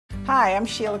Hi, I'm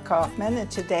Sheila Kaufman, and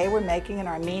today we're making an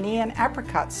Armenian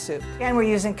apricot soup. And we're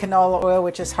using canola oil,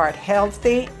 which is heart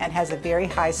healthy and has a very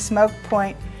high smoke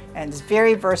point and is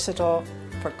very versatile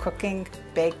for cooking,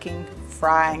 baking,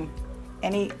 frying,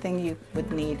 anything you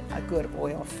would need a good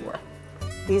oil for.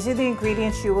 These are the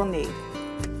ingredients you will need.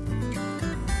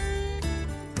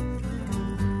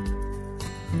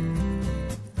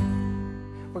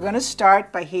 We're going to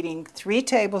start by heating 3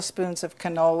 tablespoons of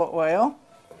canola oil,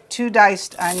 2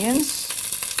 diced onions,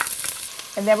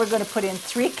 and then we're going to put in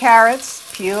 3 carrots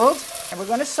peeled, and we're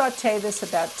going to saute this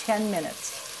about 10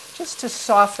 minutes just to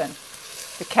soften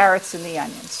the carrots and the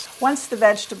onions. Once the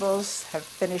vegetables have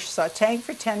finished sauteing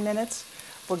for 10 minutes,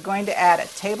 we're going to add a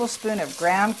tablespoon of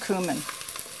ground cumin.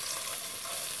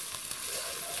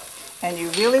 And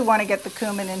you really want to get the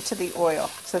cumin into the oil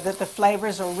so that the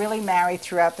flavors will really marry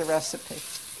throughout the recipe.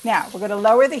 Now, we're going to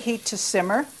lower the heat to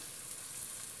simmer,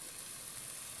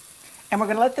 and we're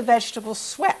going to let the vegetables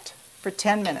sweat for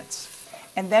 10 minutes.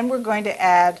 And then we're going to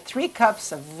add 3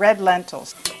 cups of red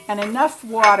lentils and enough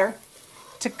water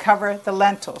to cover the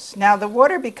lentils. Now, the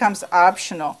water becomes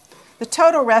optional. The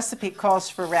total recipe calls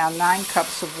for around 9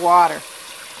 cups of water.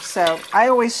 So I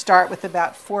always start with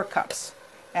about 4 cups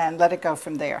and let it go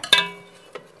from there.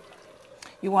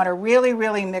 You want to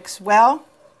really mix well.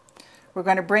 We're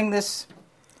going to bring this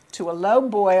to a low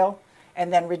boil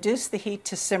and then reduce the heat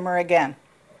to simmer again.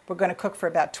 We're going to cook for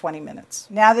about 20 minutes.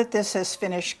 Now that this has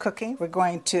finished cooking, we're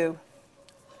going to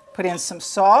put in some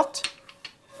salt.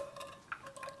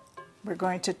 We're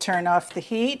going to turn off the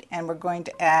heat and we're going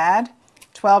to add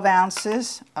 12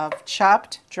 ounces of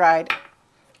chopped dried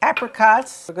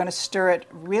apricots. We're going to stir it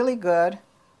really good.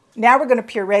 Now we're going to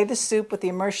puree the soup with the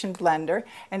immersion blender,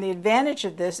 and the advantage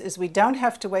of this is we don't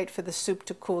have to wait for the soup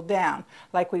to cool down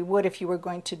like we would if you were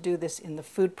going to do this in the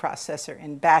food processor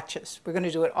in batches. We're going to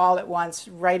do it all at once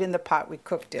right in the pot we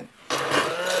cooked in.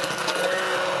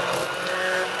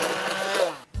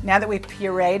 Now that we've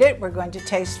pureed it, we're going to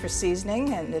taste for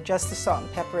seasoning and adjust the salt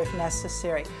and pepper if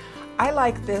necessary. I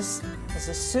like this as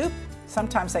a soup.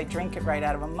 Sometimes I drink it right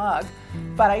out of a mug,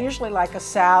 but I usually like a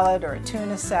salad or a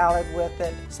tuna salad with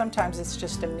it. Sometimes it's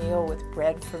just a meal with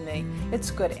bread for me. It's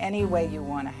good any way you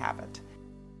want to have it.